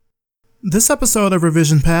This episode of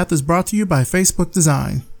Revision Path is brought to you by Facebook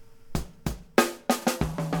Design.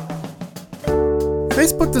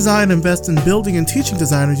 Facebook Design invests in building and teaching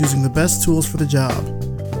designers using the best tools for the job.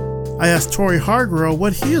 I asked Tory Hargrove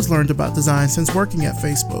what he has learned about design since working at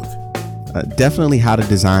Facebook. Definitely how to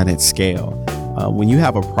design at scale. When you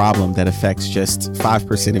have a problem that affects just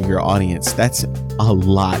 5% of your audience, that's a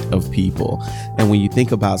lot of people. And when you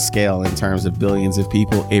think about scale in terms of billions of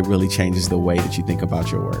people, it really changes the way that you think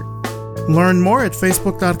about your work. Learn more at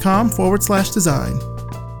facebook.com/design.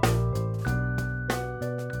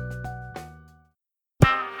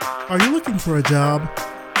 Are you looking for a job?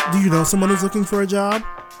 Do you know someone who's looking for a job?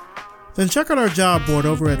 Then check out our job board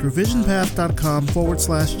over at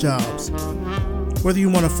revisionpath.com/jobs. Whether you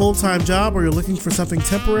want a full-time job or you're looking for something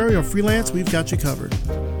temporary or freelance, we've got you covered.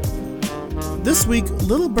 This week,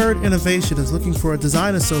 Little Bird Innovation is looking for a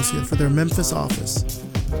design associate for their Memphis office.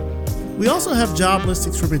 We also have job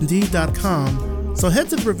listings from Indeed.com, so head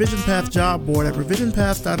to the Revision Path job board at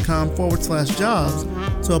revisionpath.com/jobs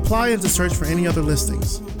to apply and to search for any other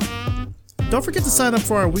listings. Don't forget to sign up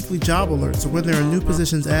for our weekly job alerts, so when there are new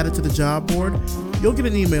positions added to the job board, you'll get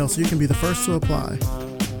an email so you can be the first to apply.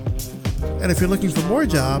 And if you're looking for more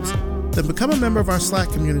jobs, then become a member of our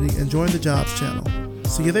Slack community and join the Jobs channel.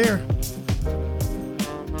 See you there.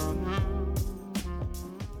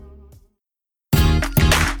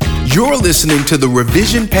 You're listening to the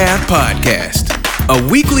Revision Path Podcast, a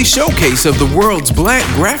weekly showcase of the world's Black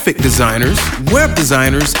graphic designers, web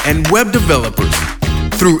designers, and web developers.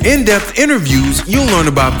 Through in-depth interviews, you'll learn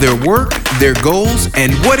about their work, their goals,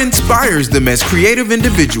 and what inspires them as creative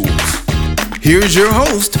individuals. Here's your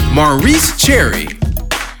host, Maurice Cherry.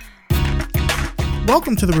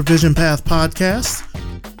 Welcome to the Revision Path Podcast.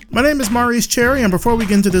 My name is Maurice Cherry, and before we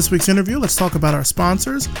get into this week's interview, let's talk about our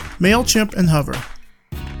sponsors, MailChimp and Hover.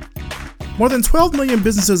 More than 12 million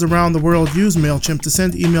businesses around the world use MailChimp to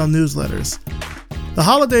send email newsletters. The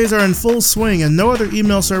holidays are in full swing, and no other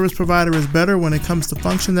email service provider is better when it comes to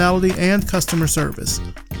functionality and customer service.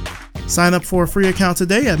 Sign up for a free account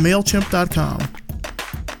today at MailChimp.com.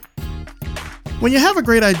 When you have a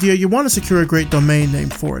great idea, you want to secure a great domain name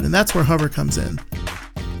for it, and that's where Hover comes in.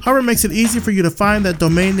 Hover makes it easy for you to find that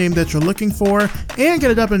domain name that you're looking for and get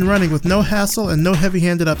it up and running with no hassle and no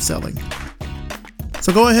heavy-handed upselling.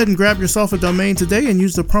 So go ahead and grab yourself a domain today and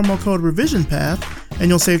use the promo code RevisionPath, and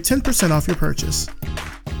you'll save 10% off your purchase.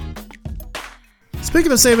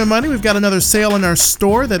 Speaking of saving money, we've got another sale in our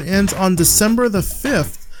store that ends on December the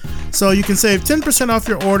 5th. So you can save 10% off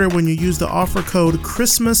your order when you use the offer code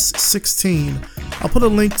Christmas16. I'll put a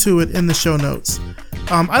link to it in the show notes.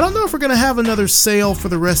 I don't know if we're going to have another sale for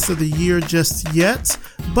the rest of the year just yet,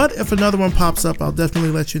 but if another one pops up, I'll definitely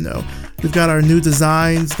let you know. We've got our new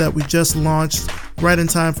designs that we just launched right in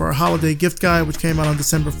time for our holiday gift guide, which came out on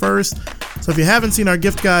December 1st. So if you haven't seen our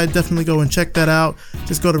gift guide, definitely go and check that out.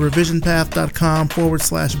 Just go to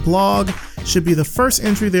revisionpath.com/blog. Should be the first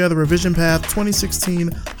entry there, the Revision Path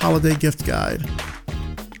 2016 Holiday Gift Guide.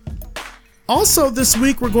 Also this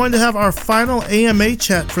week, we're going to have our final AMA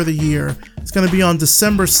chat for the year. It's going to be on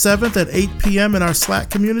December 7th at 8 p.m. in our Slack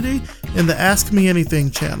community in the Ask Me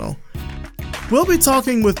Anything channel. We'll be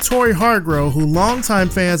talking with Tory Hargrove, who longtime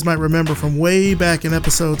fans might remember from way back in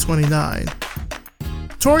episode 29.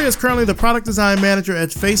 Tory is currently the product design manager at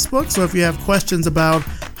Facebook, so if you have questions about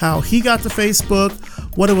how he got to Facebook,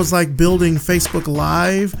 what it was like building Facebook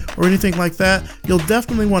Live, or anything like that, you'll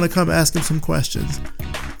definitely want to come ask him some questions.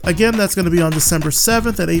 Again, that's going to be on December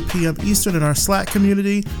 7th at 8 p.m. Eastern in our Slack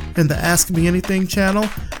community in the Ask Me Anything channel.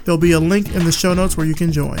 There'll be a link in the show notes where you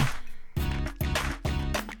can join.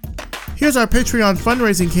 Here's our Patreon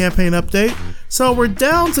fundraising campaign update. So we're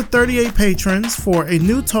down to 38 patrons for a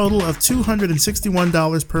new total of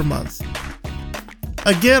 $261 per month.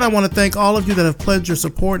 Again, I want to thank all of you that have pledged your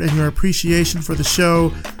support and your appreciation for the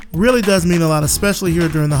show. Really does mean a lot, especially here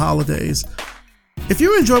during the holidays. If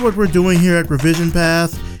you enjoy what we're doing here at Revision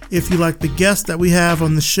Path, if you like the guests that we have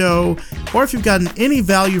on the show, or if you've gotten any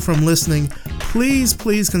value from listening, please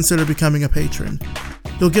consider becoming a patron.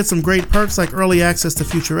 You'll get some great perks like early access to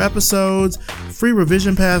future episodes, free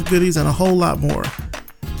Revision Path goodies, and a whole lot more.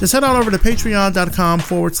 Just head on over to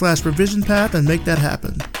patreon.com/revisionpath and make that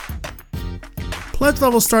happen. Pledge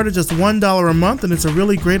levels start at just $1 a month, and it's a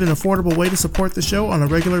really great and affordable way to support the show on a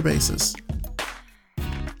regular basis.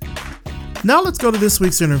 Now let's go to this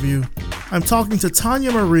week's interview. I'm talking to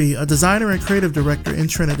Tanya Marie, a designer and creative director in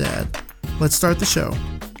Trinidad. Let's start the show.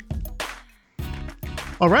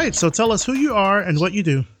 All right, so tell us who you are and what you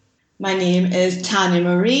do. My name is Tanya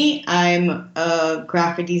Marie. I'm a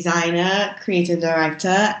graphic designer, creative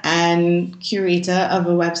director, and curator of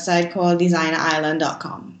a website called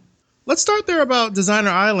designerisland.com. Let's start there about Designer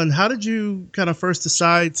Island. How did you kind of first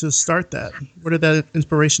decide to start that? Where did that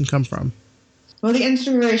inspiration come from? Well, the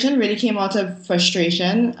inspiration really came out of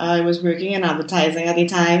frustration. I was working in advertising at the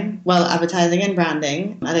time, well, advertising and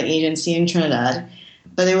branding at an agency in Trinidad.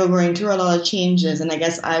 But they were going through a lot of changes, and I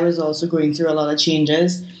guess I was also going through a lot of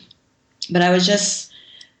changes. But I was just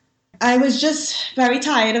very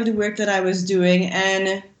tired of the work that I was doing,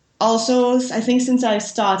 and also I think since I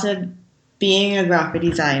started being a graphic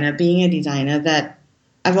designer, being a designer, that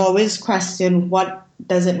I've always questioned what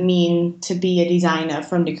does it mean to be a designer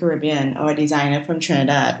from the Caribbean or a designer from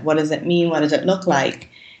Trinidad? What does it mean? What does it look like?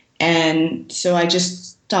 And so I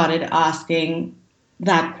just started asking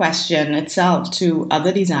that question itself to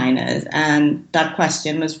other designers. And that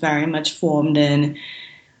question was very much formed in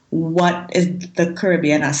what is the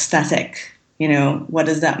Caribbean aesthetic? You know, what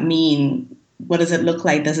does that mean? What does it look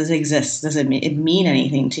like? Does it exist? Does it mean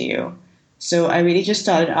anything to you? So I really just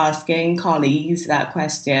started asking colleagues that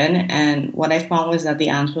question, and what I found was that the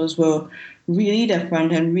answers were really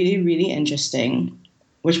different and really, really interesting,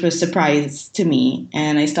 which was a surprise to me.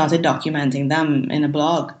 And I started documenting them in a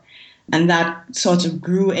blog, and that sort of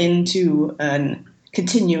grew into a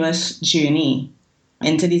continuous journey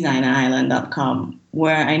into designerisland.com,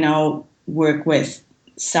 where I now work with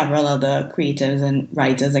several other creatives and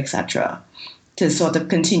writers, etc., to sort of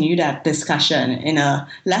continue that discussion in a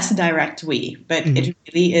less direct way, but it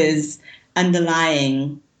really is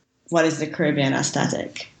underlying what is the Caribbean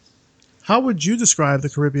aesthetic. How would you describe the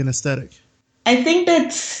Caribbean aesthetic? I think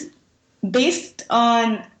that based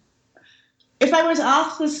on, if I was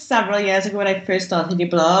asked this several years ago when I first started the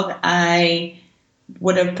blog, I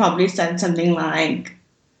would have probably said something like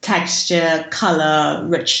texture, color,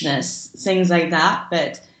 richness, things like that.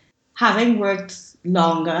 But having worked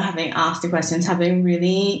longer, having asked the questions, having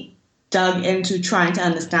really dug into trying to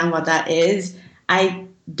understand what that is, I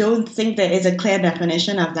don't think there is a clear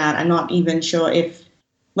definition of that. I'm not even sure if,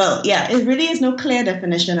 well, yeah, it really is no clear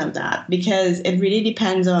definition of that, because it really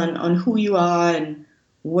depends on who you are and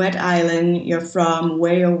what island you're from,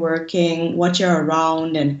 where you're working, what you're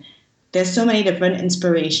around, and there's so many different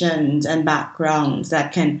inspirations and backgrounds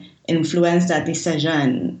that can influence that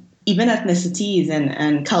decision, even ethnicities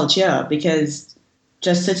and culture, because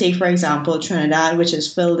just to take, for example, Trinidad, which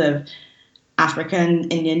is filled with African,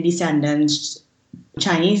 Indian descendants,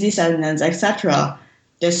 Chinese descendants, etc.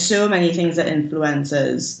 There's so many things that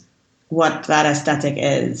influences what that aesthetic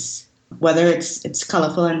is, whether it's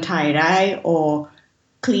colorful and tie-dye or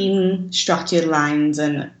clean, structured lines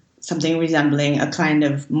and something resembling a kind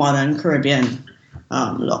of modern Caribbean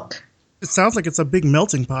look. It sounds like it's a big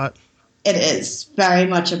melting pot. It is very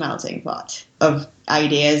much a melting pot of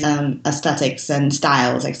ideas and aesthetics and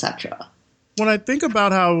styles, etc. When I think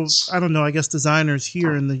about how, I don't know, I guess designers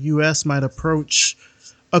here in the U.S. might approach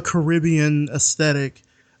a Caribbean aesthetic,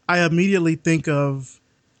 I immediately think of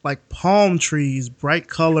like palm trees, bright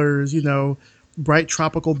colors, you know, bright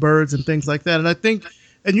tropical birds and things like that. And I think,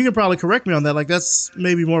 and you can probably correct me on that, like that's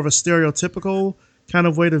maybe more of a stereotypical kind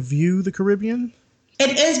of way to view the Caribbean.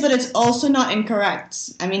 It is, but it's also not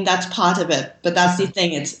incorrect. I mean, that's part of it, but that's the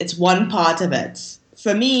thing. It's one part of it.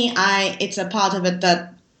 For me, it's a part of it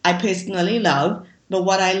that I personally love. But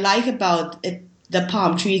what I like about it, the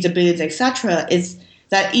palm trees, the birds, etc., is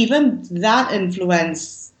that even that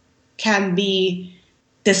influence can be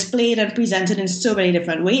displayed and presented in so many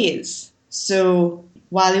different ways. So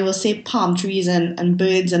while you will say palm trees and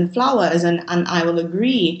birds and flowers, and I will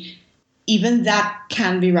agree, even that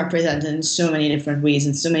can be represented in so many different ways,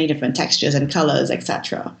 in so many different textures and colors,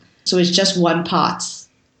 etc. So it's just one part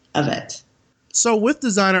of it. So with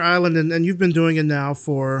Designer Island, and you've been doing it now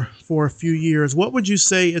for a few years, what would you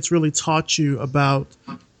say it's really taught you about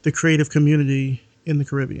the creative community in the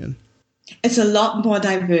Caribbean? It's a lot more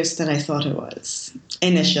diverse than I thought it was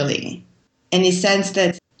initially, in the sense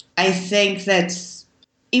that I think that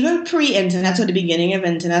even pre-internet or the beginning of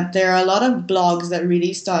internet, there are a lot of blogs that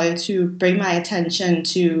really started to bring my attention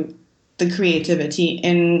to the creativity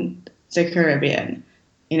in the Caribbean.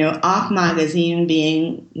 You know, Art Magazine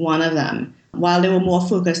being one of them. While they were more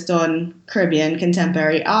focused on Caribbean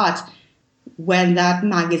contemporary art, when that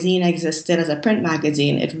magazine existed as a print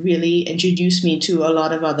magazine, it really introduced me to a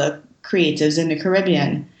lot of other creatives in the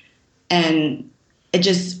Caribbean. And it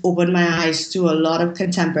just opened my eyes to a lot of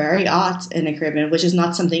contemporary art in the Caribbean, which is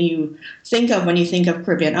not something you think of when you think of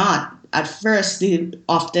Caribbean art. At first,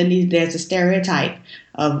 often there's a stereotype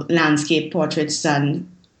of landscape portraits and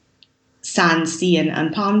sand, sea,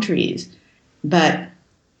 and palm trees. But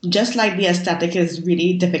just like the aesthetic is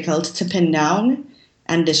really difficult to pin down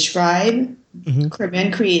and describe,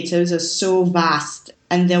 Caribbean creatives are so vast,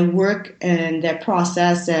 and their work and their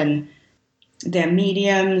process and their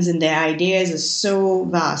mediums and their ideas is so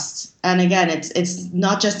vast. And again, it's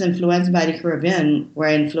not just influenced by the Caribbean. We're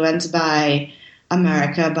influenced by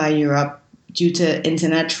America, by Europe, due to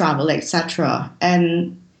internet travel, etc.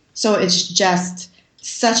 And so it's just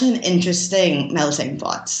such an interesting melting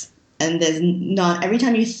pot. And there's not every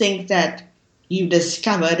time you think that you've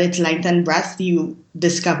discovered its length and breadth, you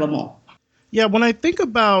discover more. Yeah, when I think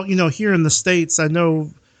about, here in the States, I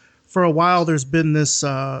know for a while there's been this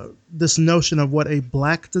this notion of what a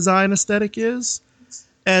black design aesthetic is.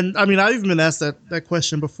 And I mean, I've even been asked that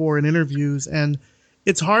question before in interviews, and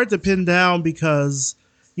it's hard to pin down because,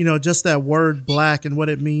 just that word black and what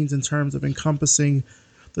it means in terms of encompassing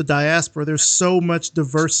the diaspora, there's so much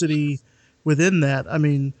diversity within that. I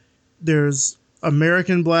mean, there's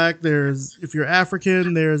American black, there's if you're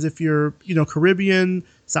African, there's if you're, Caribbean,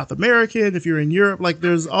 South American, if you're in Europe, like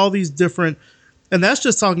there's all these different, and that's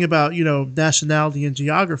just talking about, nationality and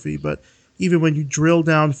geography. But even when you drill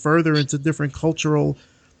down further into different cultural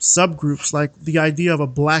subgroups, like the idea of a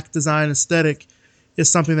black design aesthetic is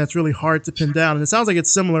something that's really hard to pin down. And it sounds like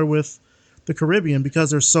it's similar with the Caribbean because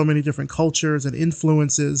there's so many different cultures and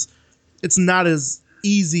influences. It's not as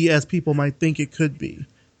easy as people might think it could be.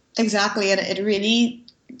 Exactly. And it really,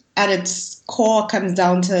 at its core, comes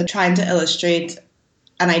down to trying to illustrate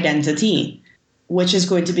an identity, which is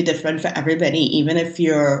going to be different for everybody, even if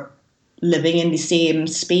you're living in the same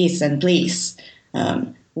space and place.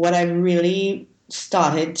 What I've really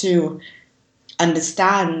started to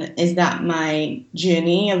understand is that my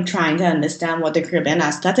journey of trying to understand what the Caribbean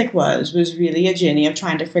aesthetic was really a journey of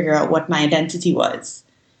trying to figure out what my identity was.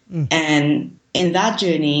 And in that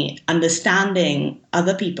journey, understanding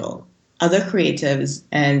other people, other creatives,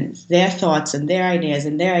 and their thoughts and their ideas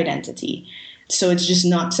and their identity. So it's just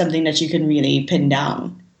not something that you can really pin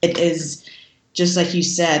down. It is just like you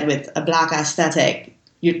said with a black aesthetic,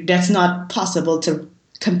 that's not possible to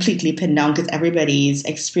completely pin down because everybody's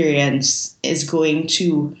experience is going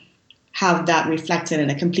to have that reflected in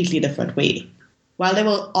a completely different way. While there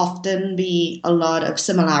will often be a lot of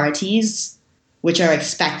similarities, which are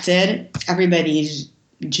expected, everybody's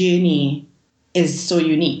journey is so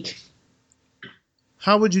unique.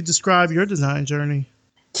 How would you describe your design journey?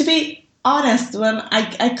 To be honest, when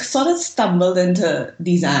I sort of stumbled into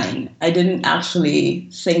design, I didn't actually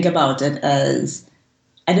think about it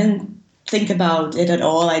at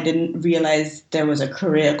all. I didn't realize there was a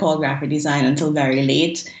career called graphic design until very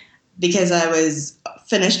late because I was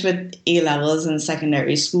finished with A-levels in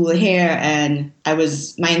secondary school here, and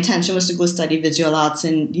my intention was to go study visual arts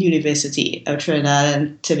in the University of Trinidad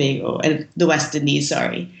and Tobago, and the West Indies,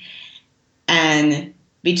 sorry. And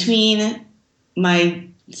between my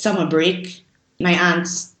summer break, my aunt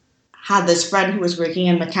had this friend who was working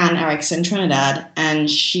in McCann Erickson, Trinidad, and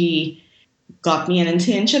she got me an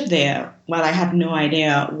internship there. Well, I had no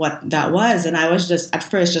idea what that was, and I was just at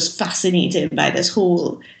first just fascinated by this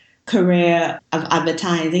whole career of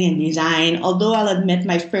advertising and design. Although I'll admit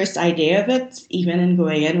my first idea of it, even in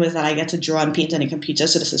going in, was that I get to draw and paint on a computer,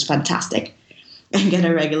 so this is fantastic, and get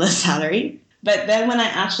a regular salary. But then when I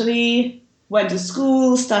actually went to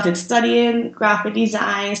school, started studying graphic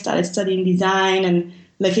design, started studying design and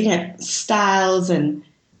looking at styles and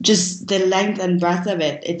just the length and breadth of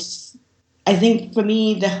it, I think for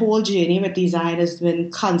me, the whole journey with design has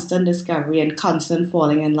been constant discovery and constant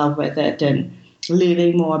falling in love with it and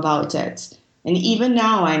learning more about it. And even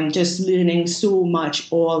now, I'm just learning so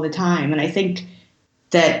much all the time. And I think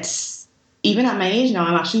that even at my age now,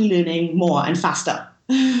 I'm actually learning more and faster.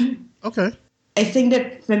 Okay. I think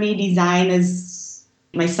that for me, design is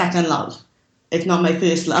my second love. It's not my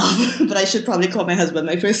first love, but I should probably call my husband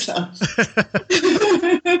my first love.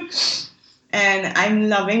 And I'm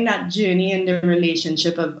loving that journey and the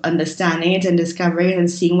relationship of understanding it and discovering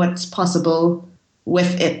and seeing what's possible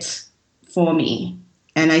with it for me.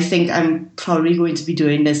 And I think I'm probably going to be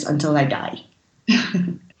doing this until I die.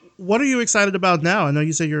 What are you excited about now? I know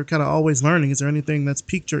you say you're kind of always learning. Is there anything that's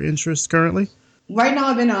piqued your interest currently? Right now,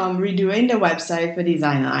 I've been redoing the website for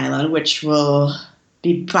Designer Island, which will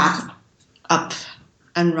be back up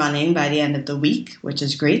and running by the end of the week, which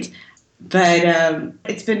is great. But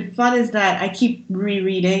it's been fun is that I keep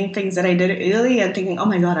rereading things that I did early and thinking, oh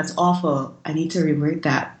my God, that's awful. I need to rework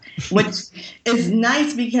that, which is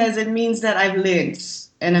nice because it means that I've learned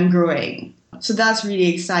and I'm growing. So that's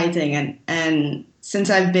really exciting. And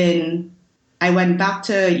since I went back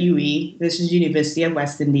to UE, this is University of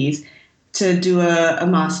West Indies, to do a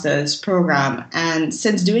master's program. And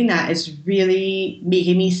since doing that, it's really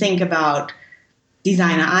making me think about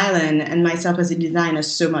Designer Island and myself as a designer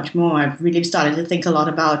so much more, I've really started to think a lot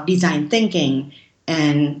about design thinking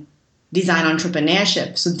and design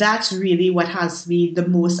entrepreneurship. So that's really what has me the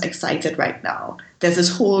most excited right now. There's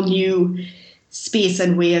this whole new space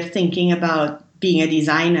and way of thinking about being a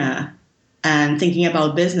designer and thinking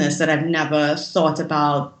about business that I've never thought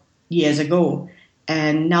about years ago.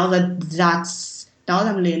 And now that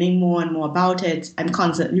I'm learning more and more about it, I'm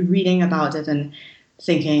constantly reading about it and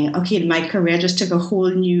thinking, okay, my career just took a whole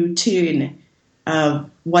new turn of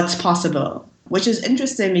what's possible, which is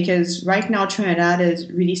interesting because right now Trinidad is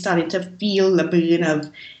really starting to feel the burden of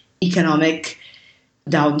economic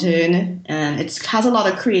downturn, and it has a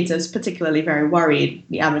lot of creatives particularly very worried.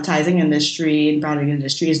 The advertising industry and branding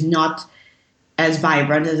industry is not as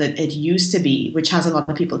vibrant as it used to be, which has a lot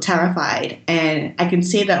of people terrified. And I can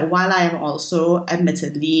say that while I am also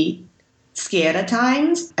admittedly scared at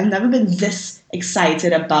times, I've never been this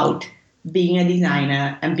excited about being a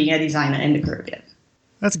designer and being a designer in the Caribbean.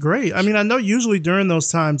 That's great. I mean, I know usually during those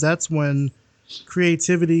times, that's when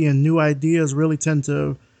creativity and new ideas really tend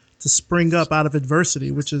to spring up out of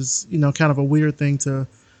adversity, which is, kind of a weird thing to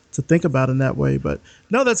think about in that way. But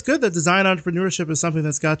no, that's good that design entrepreneurship is something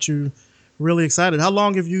that's got you really excited. How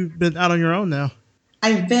long have you been out on your own now?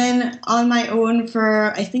 I've been on my own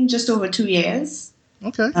for, I think, just over 2 years.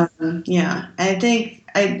 Okay. Yeah. I think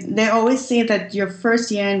they always say that your first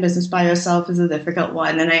year in business by yourself is a difficult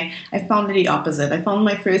one. And I found it the opposite. I found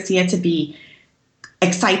my first year to be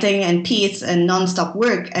exciting and peace and nonstop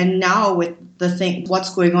work. And now with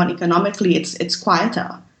what's going on economically, it's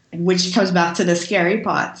quieter, which comes back to the scary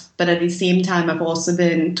part. But at the same time, I've also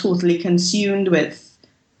been totally consumed with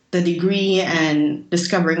the degree and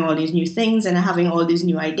discovering all these new things and having all these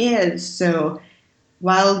new ideas. So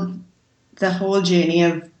while the whole journey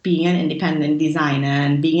of being an independent designer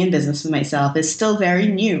and being in business for myself is still very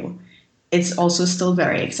new, it's also still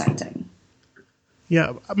very exciting.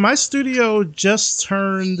 Yeah, my studio just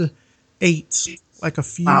turned 8, like a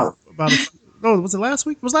few, Wow. Was it last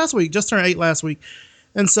week? It was last week, just turned 8 last week.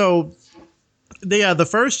 And so, the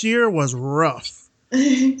first year was rough.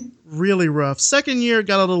 Really rough. Second year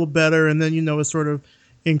got a little better, and then it sort of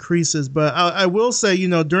increases. But I will say,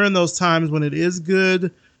 during those times when it is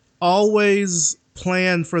good, always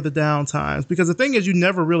plan for the down times, because the thing is, you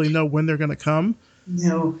never really know when they're going to come.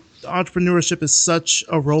 No. Entrepreneurship is such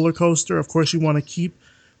a roller coaster. Of course, you want to keep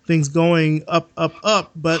things going up,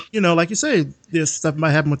 but like you say, this stuff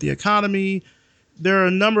might happen with the economy. There are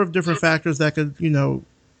a number of different factors that could,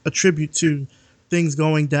 attribute to things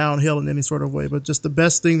going downhill in any sort of way. But just the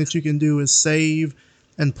best thing that you can do is save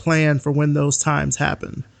and plan for when those times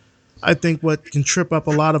happen. I think what can trip up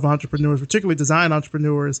a lot of entrepreneurs, particularly design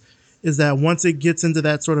entrepreneurs, is that once it gets into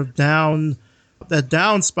that sort of down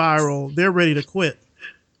spiral, they're ready to quit.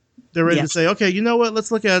 They're ready to say, okay, you know what?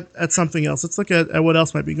 Let's look at something else. Let's look at what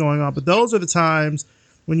else might be going on. But those are the times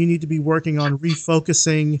when you need to be working on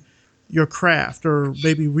refocusing your craft, or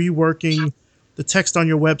maybe reworking the text on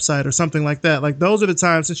your website or something like that. Like, those are the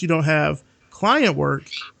times, since you don't have client work,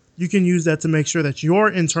 you can use that to make sure that your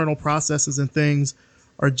internal processes and things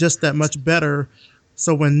are just that much better.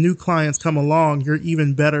 So when new clients come along, you're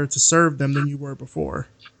even better to serve them than you were before.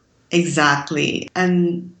 Exactly.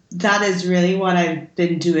 And that is really what I've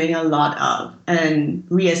been doing a lot of, and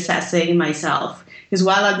reassessing myself. Because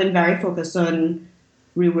while I've been very focused on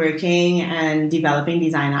reworking and developing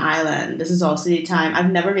Designer Island, this is also the time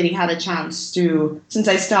I've never really had a chance to, since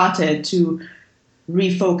I started, to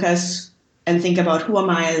refocus and think about who am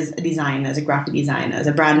I as a designer, as a graphic designer, as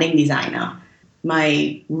a branding designer.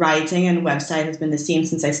 My writing and website has been the same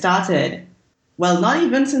since I started. Well, not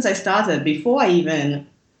even since I started, before I even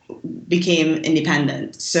became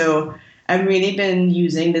independent. So I've really been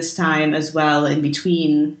using this time as well in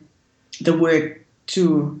between the work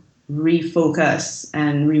to refocus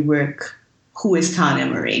and rework who is Tanya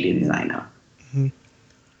Murray, the designer. Mm-hmm.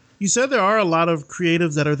 You said there are a lot of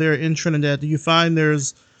creatives that are there in Trinidad. Do you find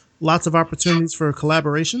there's lots of opportunities for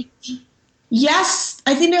collaboration? Yes,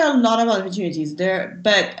 I think there are a lot of opportunities there,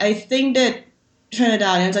 but I think that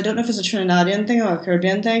Trinidadians, I don't know if it's a Trinidadian thing or a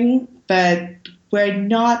Caribbean thing, but we're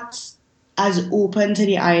not as open to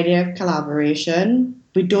the idea of collaboration.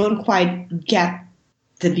 We don't quite get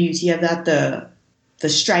the beauty of that, the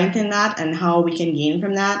strength in that, and how we can gain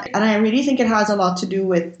from that. And I really think it has a lot to do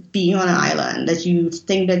with being on an island, that you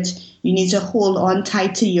think that you need to hold on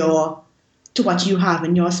tight to what you have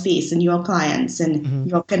in your space and your clients and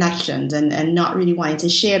your connections, and not really wanting to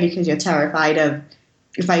share because you're terrified of,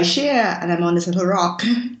 if I share and I'm on this little rock,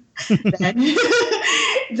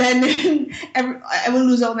 then I will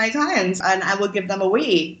lose all my clients and I will give them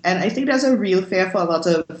away. And I think there's a real fear for a lot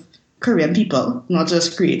of Caribbean people, not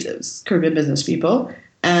just creatives, Caribbean business people.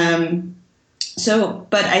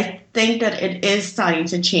 But I think that it is starting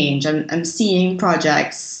to change. I'm seeing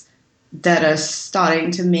projects that are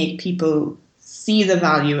starting to make people see the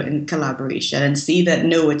value in collaboration and see that,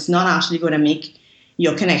 no, it's not actually going to make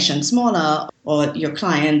your connection smaller or your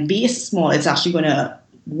client base small. It's actually going to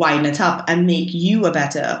widen it up and make you a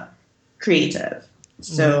better creative.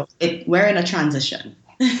 So we're in a transition.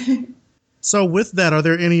 So with that, are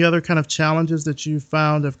there any other kind of challenges that you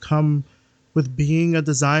found have come with being a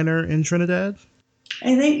designer in Trinidad?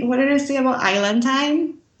 I think, what did I say about island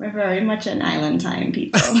time? We're very much an island time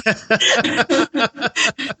people.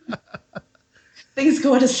 Things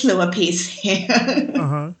go at a slower pace here.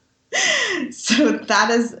 Uh-huh. So that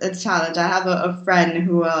is a challenge. I have a friend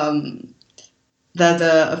who does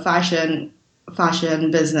a fashion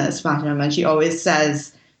business, and she always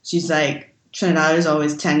says, she's like, Trinidad is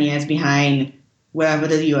always 10 years behind wherever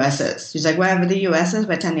the US is. She's like, wherever the US is,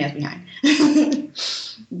 we're 10 years behind.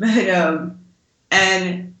 But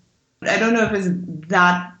and I don't know if it's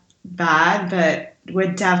that bad, but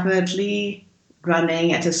we're definitely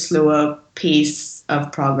running at a slower pace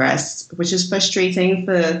of progress, which is frustrating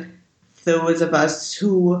for those of us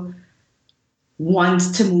who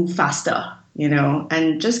want to move faster,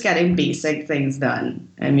 and just getting basic things done,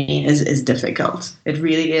 is difficult. It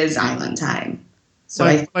really is island time. So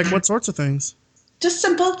like what sorts of things? Just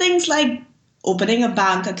simple things like opening a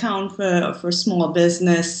bank account for small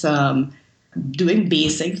business, doing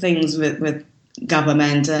basic things with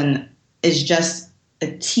government, and it's just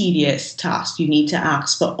a tedious task. You need to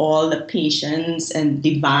ask for all the patience and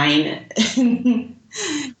divine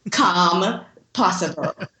calm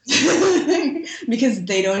possible because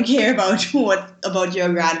they don't care about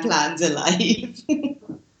your grand plans in life.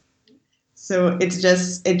 So it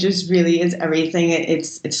just really is everything.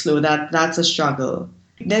 It's slow. That's a struggle.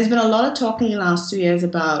 There's been a lot of talk in the last 2 years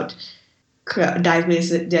about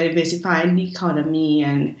diversifying the economy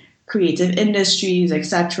and creative industries,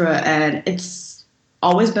 etc. And it's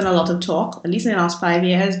always been a lot of talk, at least in the last 5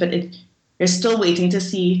 years, but you're still waiting to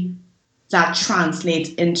see that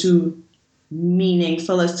translate into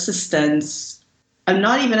meaningful assistance. And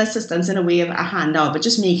not even assistance in a way of a handout, but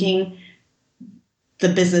just making the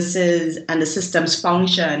businesses and the systems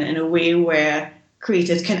function in a way where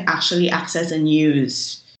creators can actually access and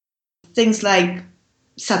use. Things like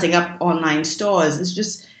setting up online stores. It's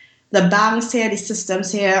just the banks here, the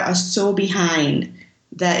systems here are so behind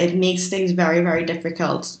that it makes things very, very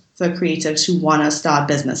difficult for creatives who want to start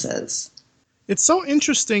businesses. It's so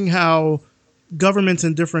interesting how governments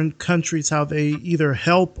in different countries, how they either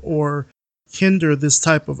help or hinder this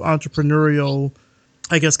type of entrepreneurial,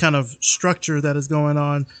 I guess, kind of structure that is going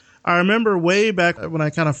on. I remember way back when I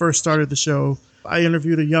kind of first started the show, I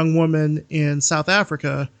interviewed a young woman in South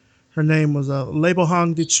Africa. Her name was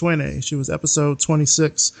Lebohang Dichwene. She was episode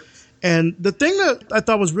 26. And the thing that I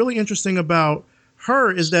thought was really interesting about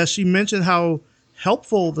her is that she mentioned how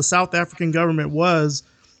helpful the South African government was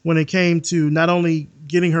when it came to not only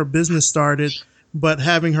getting her business started, but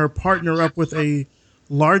having her partner up with a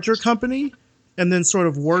larger company and then sort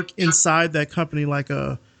of work inside that company like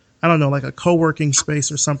a co-working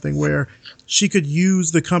space or something where she could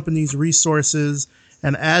use the company's resources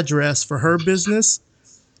and address for her business.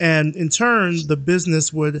 And in turn, the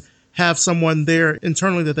business would have someone there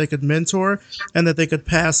internally that they could mentor and that they could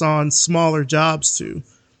pass on smaller jobs to.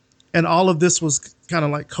 And all of this was kind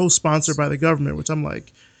of like co-sponsored by the government, which I'm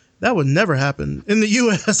like, that would never happen in the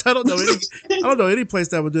U.S. I don't know any place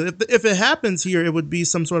that would do it. If it happens here, it would be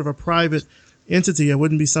some sort of a private entity. It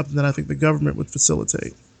wouldn't be something that I think the government would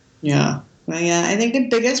facilitate. Yeah. Well, yeah. I think the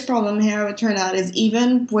biggest problem here would turn out is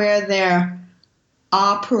even where there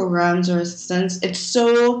are programs or assistance, it's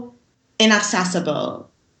so inaccessible.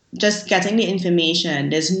 Just getting the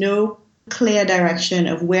information. There's no clear direction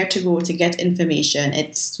of where to go to get information.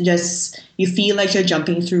 It's just, you feel like you're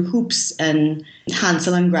jumping through hoops and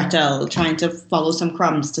Hansel and Gretel trying to follow some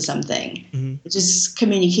crumbs to something. Mm-hmm. It's just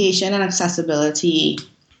communication and accessibility,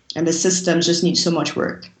 and the systems just need so much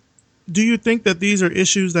work. Do you think that these are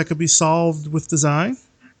issues that could be solved with design?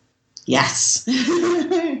 Yes.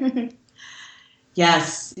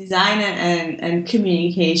 Yes, design and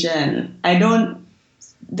communication.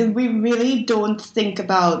 We really don't think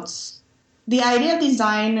about the idea of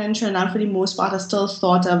design in Trinidad for the most part is still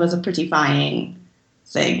thought of as a prettifying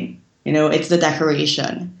thing. It's the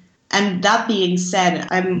decoration. And that being said,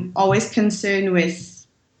 I'm always concerned with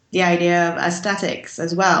the idea of aesthetics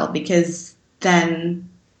as well, because then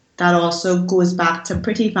that also goes back to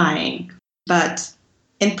prettifying. But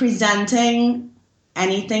in presenting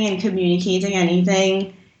anything and communicating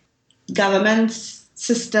anything, governments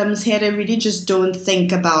systems here, they really just don't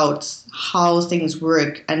think about how things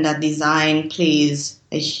work, and that design plays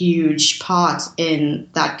a huge part in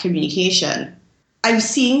that communication. I'm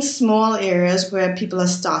seeing small areas where people are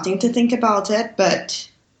starting to think about it, but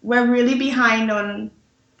we're really behind on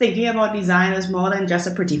thinking about design as more than just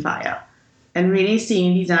a prettifier, and really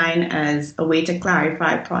seeing design as a way to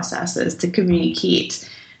clarify processes, to communicate,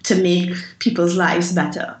 to make people's lives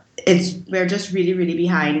better. We're just really, really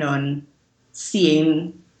behind on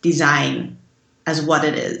seeing design as what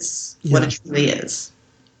it is, what it truly is.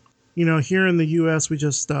 You know, here in the U.S., we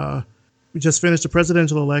just finished a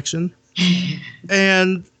presidential election.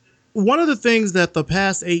 And one of the things that the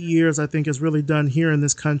past 8 years, I think, has really done here in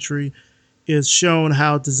this country is shown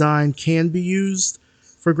how design can be used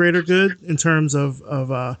for greater good in terms of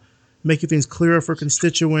making things clearer for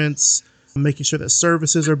constituents, making sure that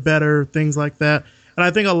services are better, things like that. And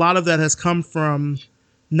I think a lot of that has come from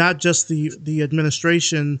not just the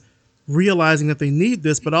administration realizing that they need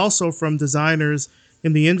this, but also from designers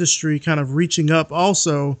in the industry kind of reaching up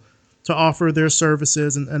also to offer their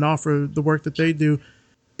services and offer the work that they do.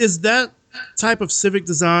 Is that type of civic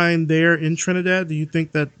design there in Trinidad? Do you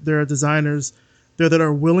think that there are designers there that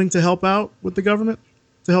are willing to help out with the government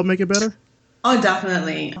to help make it better? Oh,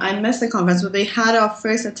 definitely. I missed the conference, but they had our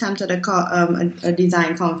first attempt at a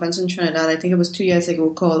design conference in Trinidad. I think it was 2 years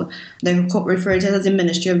ago, they referred to it as the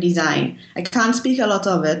Ministry of Design. I can't speak a lot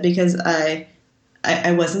of it because I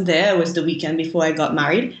wasn't there. It was the weekend before I got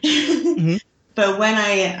married. Mm-hmm. But when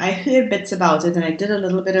I heard bits about it and I did a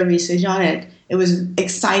little bit of research on it, it was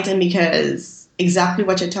exciting because exactly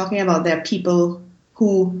what you're talking about, there are people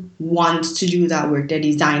who want to do that work. They're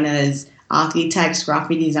designers, architects,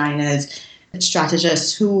 graphic designers,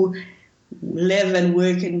 strategists who live and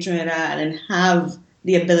work in Trinidad and have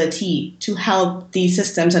the ability to help these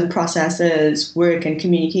systems and processes work and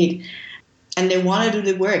communicate. And they want to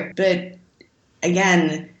do the work. But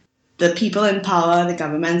again, the people in power, the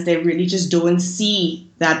governments, they really just don't see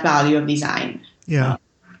that value of design. Yeah.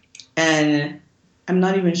 And I'm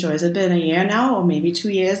not even sure, has it been a year now or maybe 2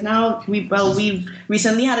 years now? We've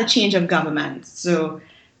recently had a change of government. So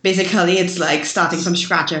basically it's like starting from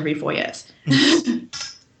scratch every 4 years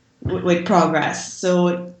with progress.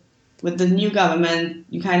 So with the new government,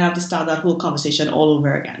 you kind of have to start that whole conversation all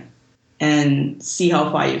over again and see how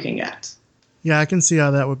far you can get. Yeah, I can see how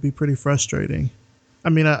that would be pretty frustrating. I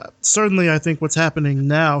mean, certainly I think what's happening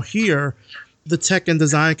now here, the tech and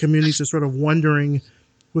design communities are sort of wondering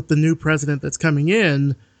with the new president that's coming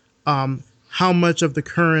in, how much of the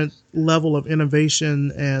current level of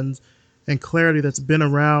innovation and clarity that's been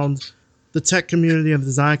around the tech community and the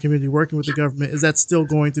design community working with the government, is that still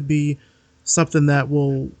going to be something that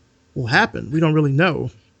will happen? We don't really know.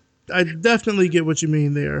 I definitely get what you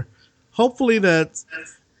mean there. Hopefully that,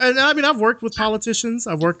 and I mean, I've worked with politicians,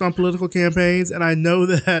 I've worked on political campaigns, and I know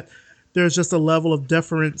that there's just a level of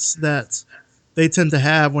deference that they tend to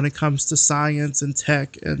have when it comes to science and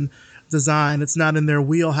tech and design. It's not in their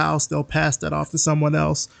wheelhouse. They'll pass that off to someone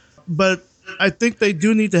else. But I think they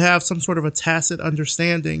do need to have some sort of a tacit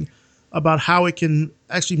understanding about how it can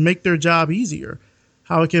actually make their job easier,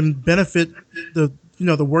 how it can benefit the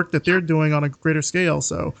work that they're doing on a greater scale.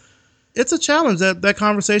 So it's a challenge. That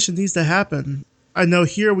conversation needs to happen. I know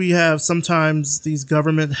here we have sometimes these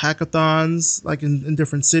government hackathons, like in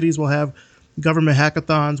different cities, we'll have government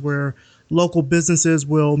hackathons where local businesses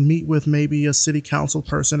will meet with maybe a city council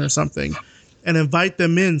person or something and invite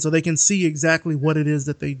them in so they can see exactly what it is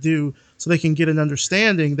that they do, so they can get an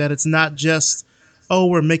understanding that it's not just, oh,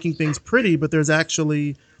 we're making things pretty, but there's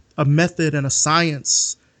actually a method and a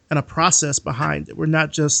science and a process behind it. We're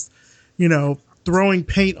not just, throwing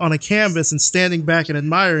paint on a canvas and standing back and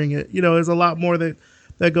admiring it. There's a lot more that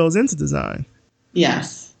goes into design.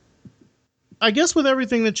 Yes. I guess with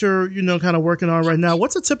everything that you're, kind of working on right now,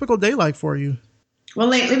 what's a typical day like for you? Well,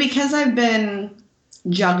 lately, because I've been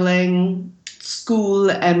juggling school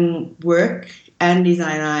and work and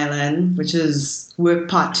Design Island, which is work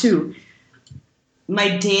part 2,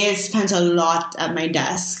 my day is spent a lot at my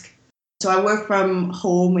desk. So I work from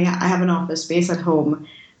home. I have an office space at home.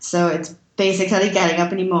 So it's basically getting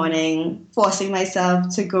up in the morning, forcing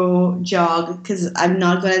myself to go jog, because I'm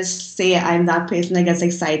not going to say I'm that person that gets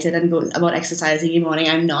excited and goes about exercising in the morning.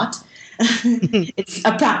 I'm not. It's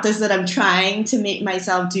a practice that I'm trying to make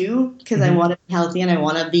myself do because I want to be healthy and I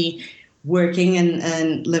want to be working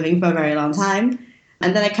and living for a very long time.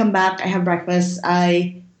 And then I come back, I have breakfast,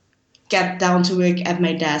 I get down to work at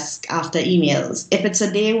my desk after emails. If it's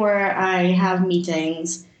a day where I have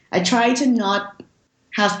meetings, I try to not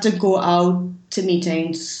have to go out to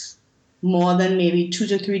meetings more than maybe 2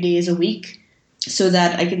 to 3 days a week. so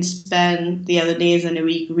that I can spend the other days in the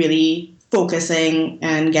week really focusing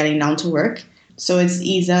and getting down to work. So it's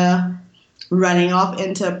either running off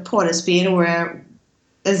into Port of Spain, where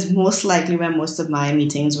is most likely where most of my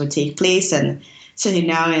meetings would take place, and sitting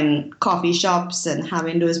down in coffee shops and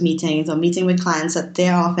having those meetings or meeting with clients at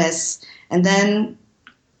their office, and then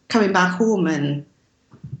coming back home and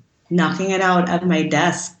knocking it out at my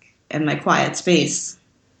desk in my quiet space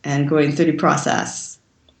and going through the process.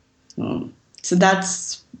 So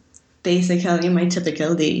that's basically my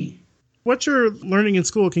typical day. What you're learning in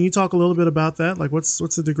school, can you talk a little bit about that? Like, what's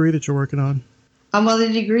the degree that you're working on? Well, the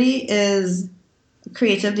degree is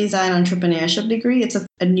Creative Design Entrepreneurship degree. It's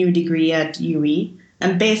a new degree at UE.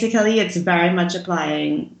 And basically, it's very much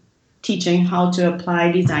teaching how to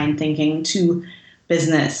apply design thinking to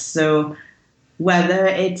business. So whether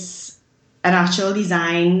it's an actual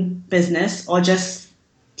design business or just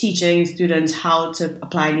teaching students how to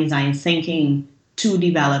apply design thinking to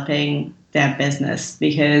developing their business.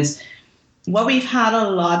 Because what we've had a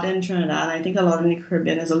lot in Trinidad, I think a lot in the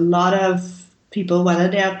Caribbean, is a lot of people, whether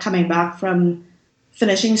they're coming back from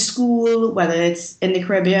finishing school, whether it's in the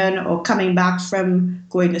Caribbean or coming back from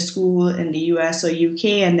going to school in the US or UK,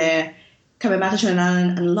 and they're coming back to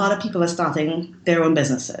Trinidad, and a lot of people are starting their own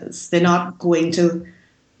businesses. They're not going to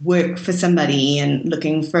work for somebody and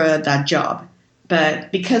looking for that job.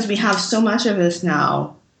 But because we have so much of this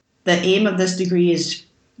now, the aim of this degree is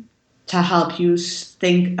to help you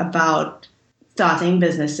think about starting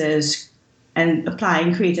businesses and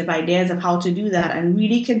applying creative ideas of how to do that, and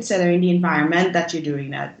really considering the environment that you're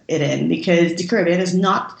doing it in, because the Caribbean is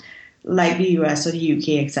not like the US or the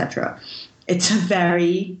UK, etc. It's a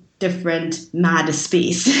very different, mad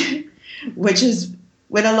space, which is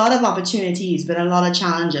with a lot of opportunities, but a lot of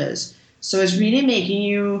challenges. So it's really making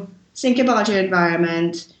you think about your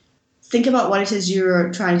environment, think about what it is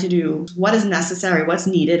you're trying to do, what is necessary, what's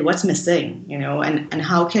needed, what's missing, and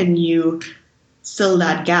how can you fill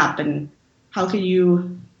that gap, and how can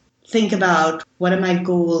you think about what are my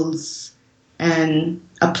goals and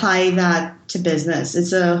apply that to business.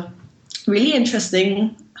 It's a really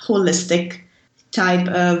interesting, holistic type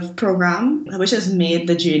of program, which has made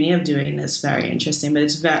the journey of doing this very interesting, but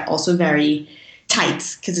it's also very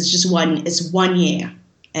tight because it's 1 year.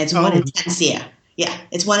 And it's one intense year. Yeah,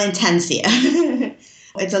 it's one intense year.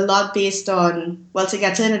 It's a lot based on, to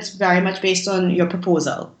get in, it's very much based on your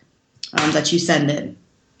proposal that you send in.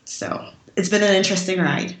 So it's been an interesting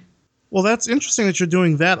ride. Well, that's interesting that you're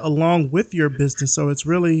doing that along with your business. So it's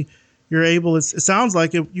really, it sounds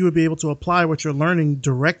like you would be able to apply what you're learning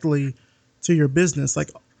directly to your business, like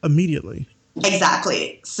immediately.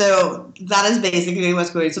 Exactly. So that is basically what's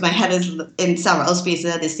going on. So my head is in several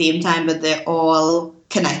spaces at the same time, but they're all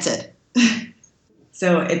connected.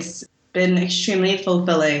 So it's been extremely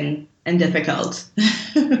fulfilling and difficult.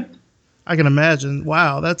 I can imagine.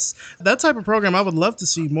 Wow. That's that type of program. I would love to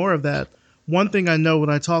see more of that. One thing I know when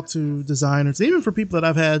I talk to designers, even for people that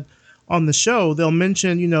I've had on the show, they'll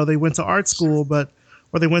mention, they went to art school,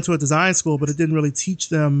 or they went to a design school, but it didn't really teach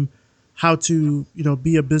them how to,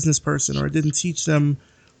 be a business person, or it didn't teach them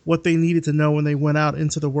what they needed to know when they went out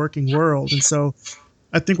into the working world. And so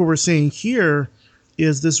I think what we're seeing here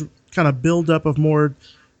is this kind of buildup of more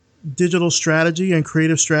digital strategy and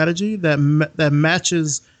creative strategy that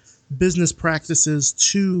matches business practices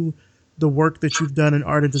to the work that you've done in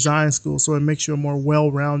art and design school. So it makes you a more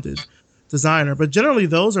well-rounded designer. But generally,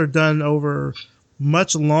 those are done over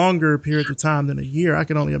much longer periods of time than a year. I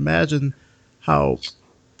can only imagine how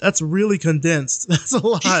that's really condensed. That's a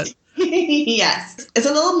lot. Yes. It's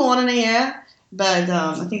a little more than a year, but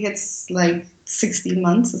I think it's like 16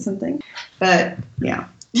 months or something. But yeah.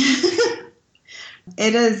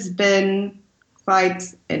 It has been quite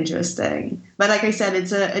interesting. But like I said,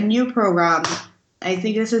 it's a new program. I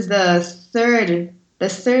think this is the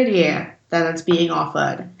third year that it's being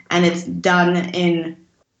offered. And it's done in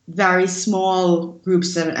very small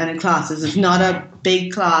groups and classes. It's not a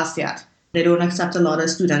big class yet. They don't accept a lot of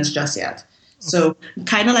students just yet. So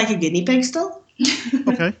kind of like a guinea pig still.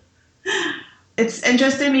 Okay. It's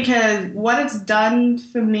interesting because what it's done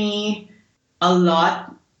for me a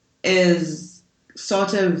lot is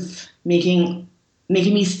sort of making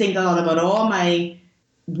me think a lot about all my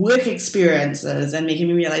work experiences and making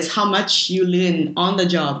me realize how much you learn on the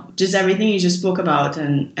job. Just everything you just spoke about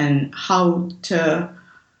and how to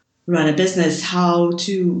run a business,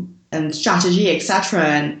 and strategy, etc.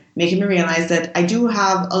 And making me realize that I do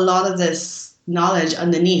have a lot of this knowledge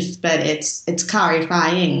underneath, but it's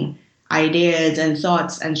clarifying ideas and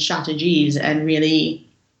thoughts and strategies and really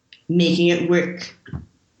making it work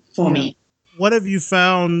for me. What have you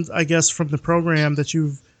found, I guess, from the program that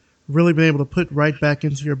you've really been able to put right back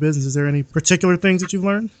into your business? Is there any particular things that you've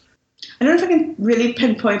learned? I don't know if I can really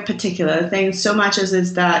pinpoint particular things so much as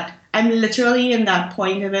is that I'm literally in that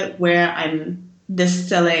point of it where I'm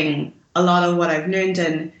distilling a lot of what I've learned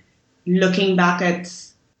and looking back at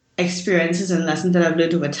experiences and lessons that I've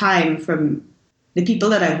learned over time from the people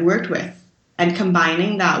that I've worked with and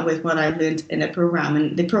combining that with what I've learned in the program.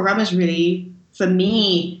 And the program has really, for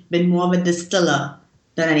me, been more of a distiller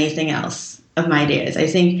than anything else of my ideas. I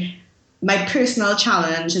think my personal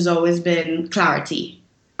challenge has always been clarity.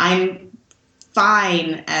 I'm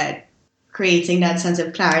fine at creating that sense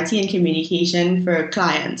of clarity and communication for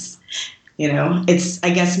clients.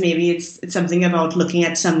 I guess maybe it's something about looking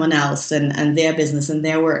at someone else and their business and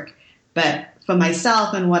their work. But for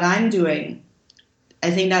myself and what I'm doing, I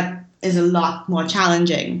think that is a lot more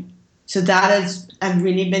challenging. So I've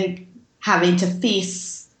really been having to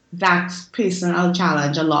face that personal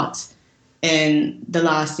challenge a lot in the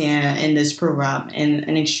last year in this program in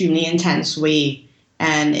an extremely intense way.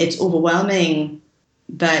 And it's overwhelming,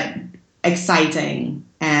 but exciting.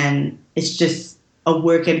 And it's just a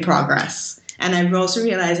work in progress. And I'm also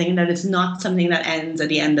realizing that it's not something that ends at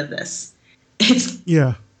the end of this.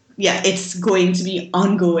 It's going to be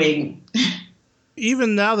ongoing.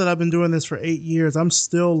 Even now that I've been doing this for 8 years, I'm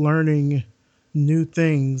still learning new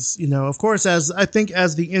things. Of course, as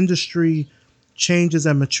the industry changes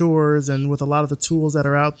and matures, and with a lot of the tools that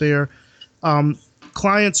are out there,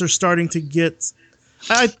 clients are starting to get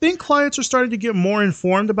more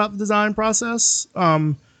informed about the design process.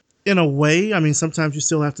 In a way, I mean, sometimes you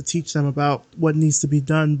still have to teach them about what needs to be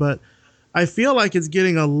done, but I feel like it's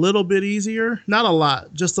getting a little bit easier. Not a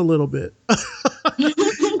lot, just a little bit.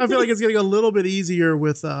 I feel like it's getting a little bit easier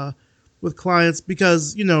with clients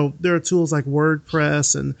because, there are tools like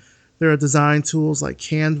WordPress and there are design tools like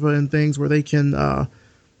Canva and things where they can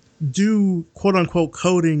do quote unquote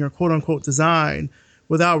coding or quote unquote design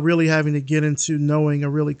without really having to get into knowing a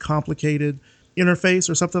really complicated interface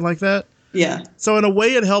or something like that. Yeah. So in a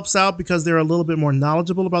way it helps out because they're a little bit more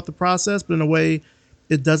knowledgeable about the process, but in a way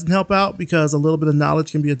it doesn't help out because a little bit of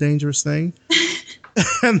knowledge can be a dangerous thing.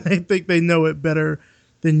 And they think they know it better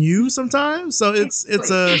than you sometimes. So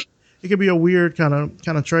it can be a weird kind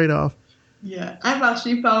of trade-off. Yeah. I've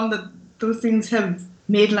actually found that those things have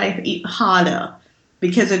made life harder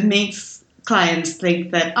because it makes clients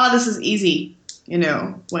think that, this is easy.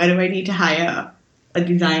 Why do I need to hire a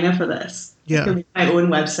designer for this? Yeah. I can make my own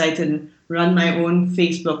website and run my own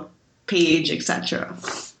Facebook page, etc.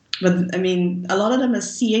 But I mean, a lot of them are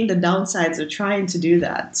seeing the downsides of trying to do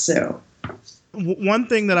that. So one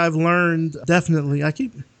thing that I've learned, definitely, I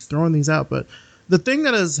keep throwing these out, but the thing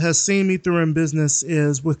that has seen me through in business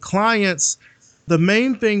is with clients, the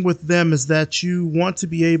main thing with them is that you want to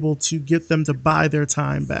be able to get them to buy their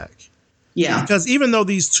time back. Yeah. Because even though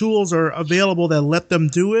these tools are available that let them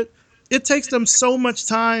do it, it takes them so much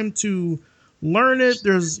time to learn it.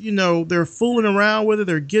 They're fooling around with it.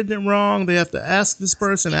 They're getting it wrong. They have to ask this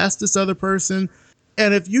person, ask this other person.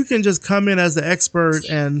 And if you can just come in as the expert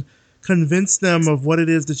and convince them of what it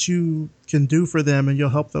is that you can do for them and you'll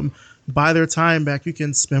help them buy their time back, you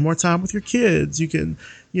can spend more time with your kids. You can,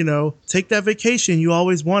 take that vacation you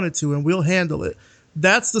always wanted to, and we'll handle it.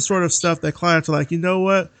 That's the sort of stuff that clients are like, you know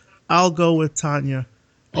what? I'll go with Tanya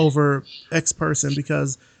over X person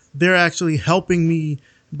because they're actually helping me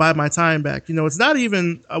buy my time back. It's not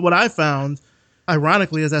even what I found,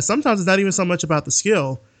 ironically, is that sometimes it's not even so much about the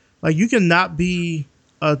skill. Like you can not be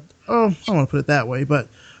I don't want to put it that way, but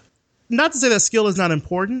not to say that skill is not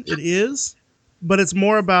important. It is, but it's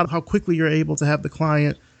more about how quickly you're able to have the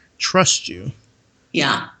client trust you.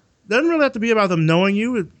 Yeah. It doesn't really have to be about them knowing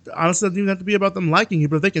you. It honestly doesn't even have to be about them liking you,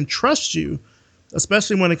 but if they can trust you,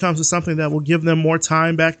 especially when it comes to something that will give them more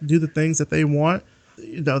time back to do the things that they want,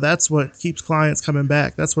 that's what keeps clients coming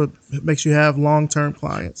back. That's what makes you have long-term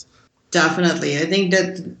clients. Definitely. I think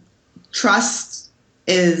that trust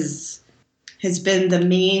has been the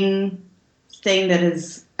main thing that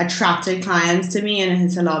has attracted clients to me and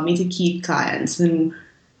has allowed me to keep clients. And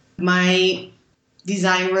my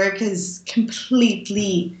design work is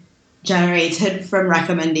completely generated from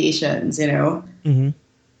recommendations, Mm-hmm.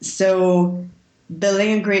 So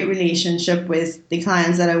building a great relationship with the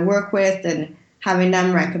clients that I work with and having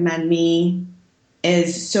them recommend me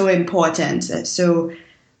is so important. So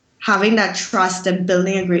having that trust and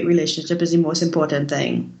building a great relationship is the most important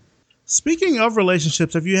thing. Speaking of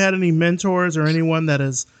relationships, have you had any mentors or anyone that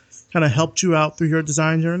has kind of helped you out through your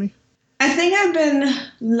design journey? I think I've been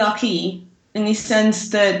lucky in the sense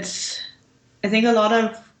that I think a lot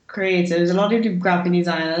of creatives, a lot of graphic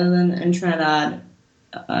designers in Trinidad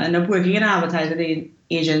end up working in an advertising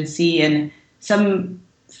agency, and some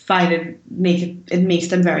find it makes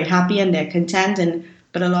them very happy and they're content,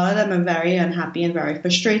 but a lot of them are very unhappy and very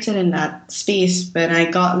frustrated in that space. But I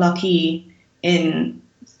got lucky in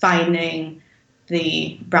finding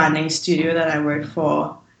the branding studio that I worked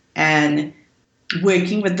for and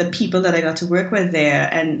working with the people that I got to work with there,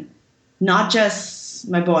 and not just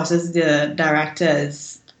my bosses, the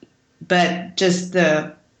directors, but just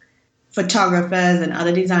the photographers and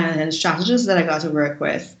other designers and strategists that I got to work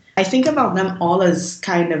with. I think about them all as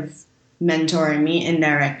kind of mentoring me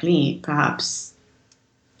indirectly, perhaps,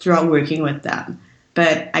 throughout working with them.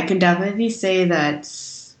 But I can definitely say that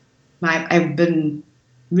I've been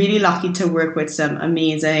really lucky to work with some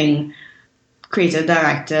amazing creative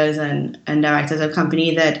directors and directors of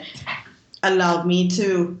company that allowed me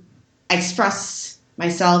to express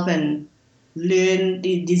myself and learn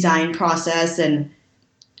the design process, and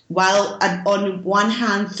while on one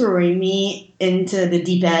hand throwing me into the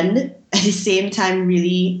deep end, at the same time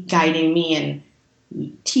really guiding me and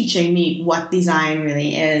teaching me what design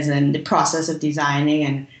really is and the process of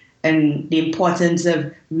designing and the importance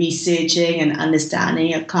of researching and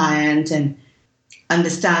understanding a client and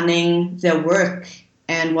understanding their work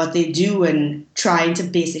and what they do, and trying to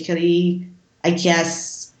basically, I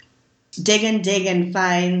guess, dig and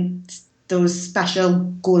find those special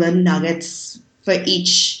golden nuggets for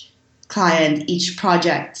each client, each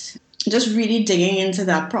project. Just really digging into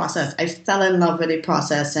that process. I fell in love with the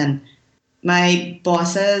process, and my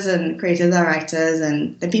bosses and creative directors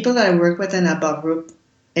and the people that I work with in Above Group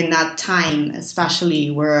in that time especially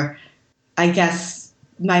were, I guess,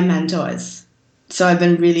 my mentors. So I've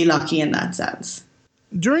been really lucky in that sense.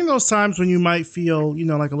 During those times when you might feel,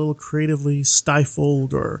 like a little creatively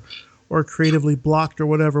stifled or creatively blocked or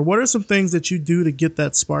whatever, what are some things that you do to get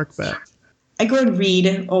that spark back? I go and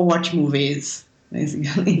read or watch movies,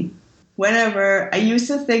 basically. Whenever I used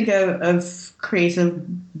to think of creative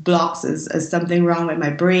blocks as something wrong with my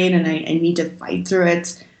brain and I need to fight through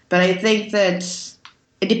it. But I think that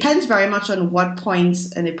it depends very much on what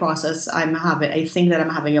point in the process I'm having. I think that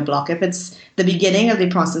I'm having a block. If it's the beginning of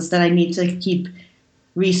the process, then I need to keep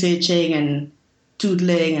researching and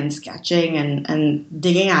doodling and sketching and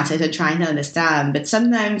digging at it and trying to understand. But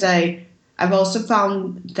sometimes I've also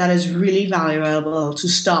found that it's really valuable to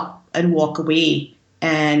stop and walk away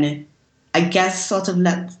and, I guess, sort of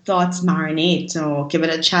let thoughts marinate or give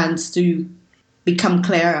it a chance to become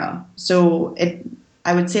clearer. So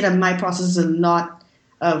I would say that my process is a lot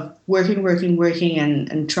of working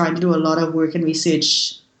and trying to do a lot of work and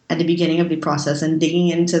research at the beginning of the process and digging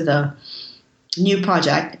into the new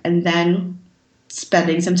project and then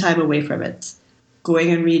spending some time away from it,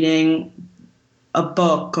 going and reading a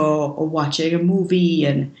book or watching a movie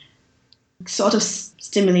and sort of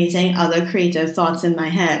stimulating other creative thoughts in my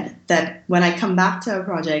head that when I come back to a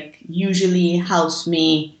project usually helps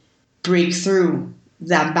me break through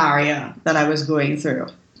that barrier that I was going through.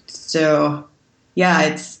 So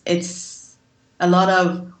yeah, it's a lot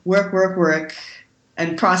of work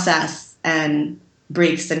and process and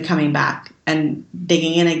breaks and coming back and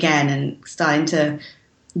digging in again and starting to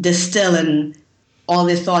distill and all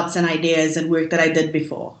the thoughts and ideas and work that I did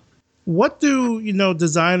before. What do,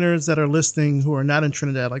 designers that are listening who are not in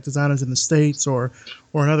Trinidad, like designers in the States or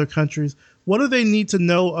in other countries, what do they need to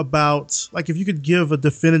know about, like if you could give a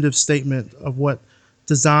definitive statement of what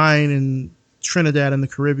design in Trinidad and the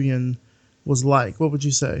Caribbean was like, what would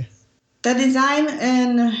you say? The design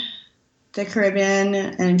in the Caribbean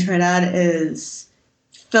and Trinidad is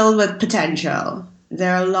filled with potential.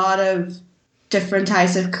 There are a lot of different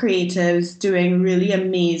types of creatives doing really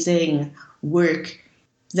amazing work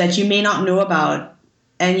that you may not know about,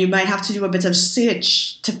 and you might have to do a bit of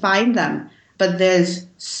search to find them. But there's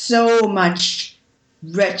so much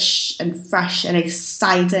rich and fresh and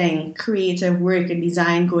exciting creative work and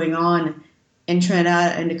design going on in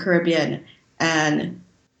Trinidad and the Caribbean, and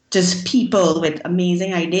just people with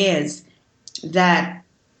amazing ideas that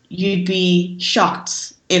you'd be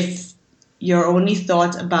shocked if your only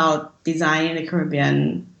thought about design in the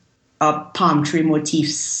Caribbean are palm tree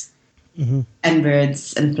motifs and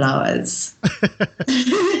birds and flowers.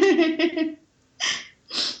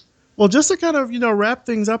 Well, just to kind of, wrap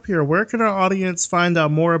things up here, where can our audience find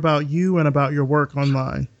out more about you and about your work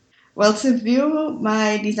online? Well, to view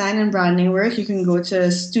my design and branding work, you can go to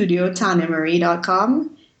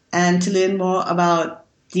studiotanyamarie.com, and to learn more about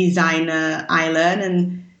Designer Island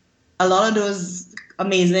and a lot of those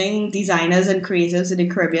amazing designers and creatives in the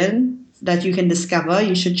Caribbean that you can discover,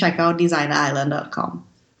 you should check out designerisland.com.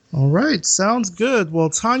 All right. Sounds good. Well,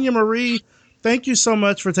 Tanya Marie, thank you so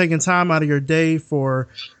much for taking time out of your day for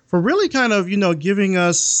really kind of, giving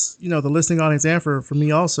us, the listening audience and for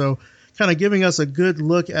me also, kind of giving us a good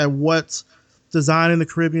look at what design in the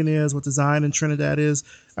Caribbean is, what design in Trinidad is.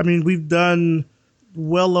 I mean, we've done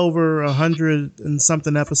well over 100 and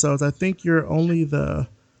something episodes. I think you're only the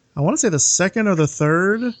second or the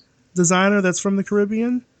third designer that's from the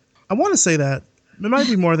Caribbean. I want to say that. It might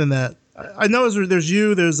be more than that. I know there's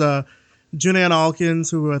you, there's Junann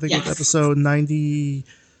Alkins, who I think was episode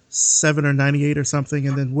 97 or 98 or something,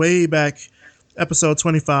 and then way back episode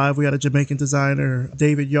 25 we had a Jamaican designer,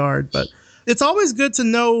 David Yard. But it's always good to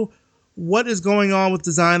know what is going on with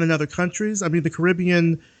design in other countries. I mean, the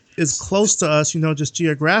Caribbean is close to us, just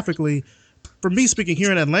geographically. For me, speaking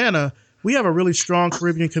here in Atlanta, we have a really strong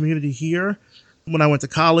Caribbean community here. When I went to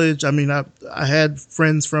college, I mean, I had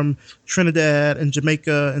friends from Trinidad and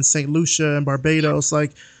Jamaica and St. Lucia and Barbados.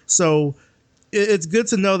 So it's good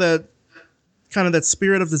to know that kind of that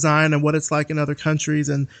spirit of design and what it's like in other countries.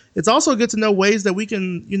 And it's also good to know ways that we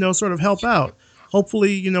can, sort of help out.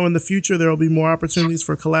 Hopefully, in the future, there will be more opportunities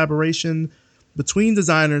for collaboration between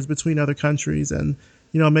designers, between other countries. And,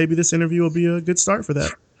 maybe this interview will be a good start for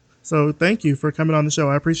that. So thank you for coming on the show.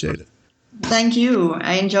 I appreciate it. Thank you.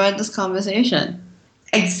 I enjoyed this conversation.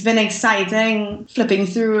 It's been exciting flipping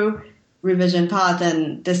through Revision Path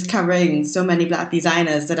and discovering so many Black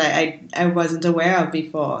designers that I wasn't aware of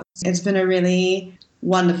before. It's been a really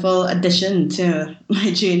wonderful addition to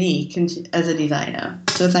my journey as a designer.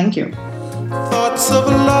 So thank you. Thoughts of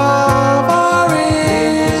love are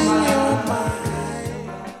in your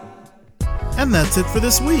mind. And that's it for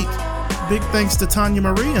this week. Big thanks to Tanya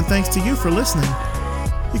Marie, and thanks to you for listening.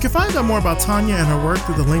 You can find out more about Tanya and her work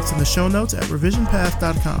through the links in the show notes at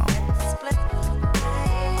revisionpath.com.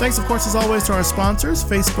 Thanks, of course, as always, to our sponsors,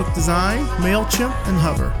 Facebook Design, MailChimp, and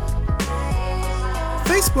Hover.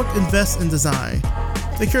 Facebook invests in design.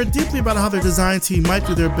 They care deeply about how their design team might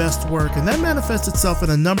do their best work, and that manifests itself in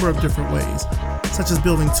a number of different ways, such as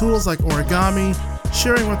building tools like origami,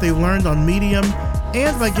 sharing what they learned on Medium,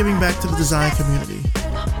 and by giving back to the design community.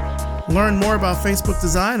 Learn more about Facebook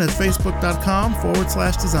Design at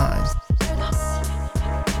facebook.com/design.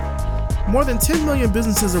 More than 10 million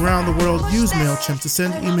businesses around the world use MailChimp to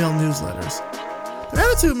send email newsletters. Their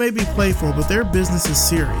attitude may be playful, but their business is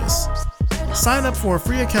serious. Sign up for a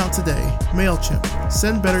free account today. MailChimp.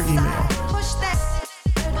 Send better email.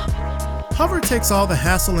 Hover takes all the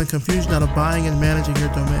hassle and confusion out of buying and managing your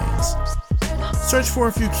domains. Search for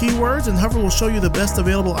a few keywords and Hover will show you the best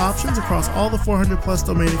available options across all the 400 plus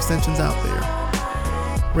domain extensions out there.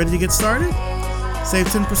 Ready to get started? Save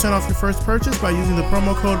 10% off your first purchase by using the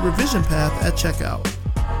promo code RevisionPath at checkout.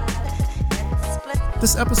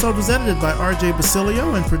 This episode was edited by RJ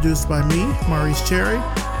Basilio and produced by me, Maurice Cherry.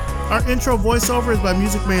 Our intro voiceover is by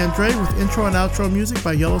Music Man Dre with intro and outro music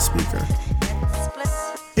by Yellow Speaker.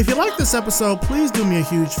 If you like this episode, please do me a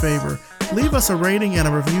huge favor. Leave us a rating and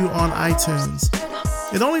a review on iTunes.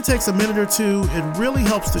 It only takes a minute or two. It really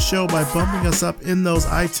helps the show by bumping us up in those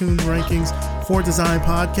iTunes rankings for Design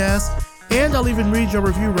Podcasts, and I'll even read your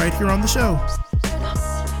review right here on the show.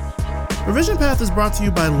 Revision Path is brought to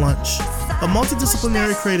you by Lunch, a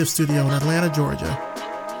multidisciplinary creative studio in Atlanta, Georgia.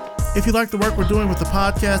 If you like the work we're doing with the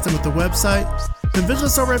podcast and with the website, then visit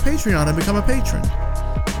us over at Patreon and become a patron.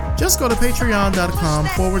 Just go to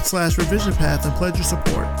patreon.com/revisionpath and pledge your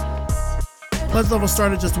support. Pledge levels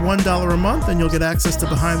start at just $1 a month, and you'll get access to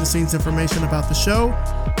behind-the-scenes information about the show,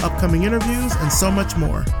 upcoming interviews, and so much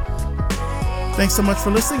more. Thanks so much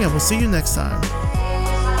for listening, and we'll see you next time.